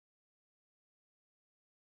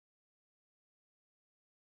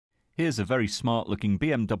Here's a very smart-looking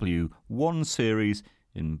BMW 1 Series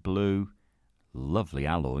in blue. Lovely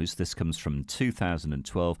alloys. This comes from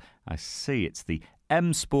 2012. I see it's the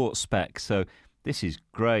M Sport spec, so this is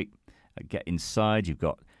great. Get inside, you've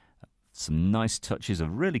got some nice touches, a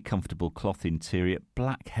really comfortable cloth interior,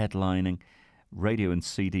 black headlining, radio and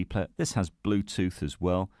CD player. This has Bluetooth as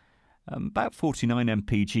well. About 49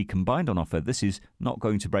 mpg combined on offer. This is not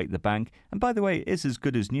going to break the bank. And by the way, it is as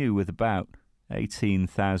good as new with about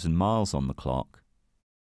 18,000 miles on the clock.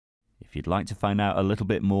 If you'd like to find out a little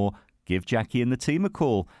bit more, give Jackie and the team a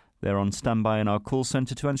call. They're on standby in our call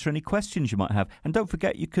centre to answer any questions you might have. And don't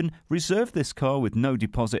forget, you can reserve this car with no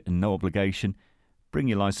deposit and no obligation. Bring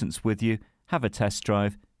your licence with you, have a test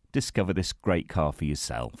drive, discover this great car for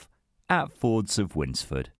yourself at Fords of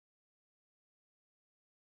Winsford.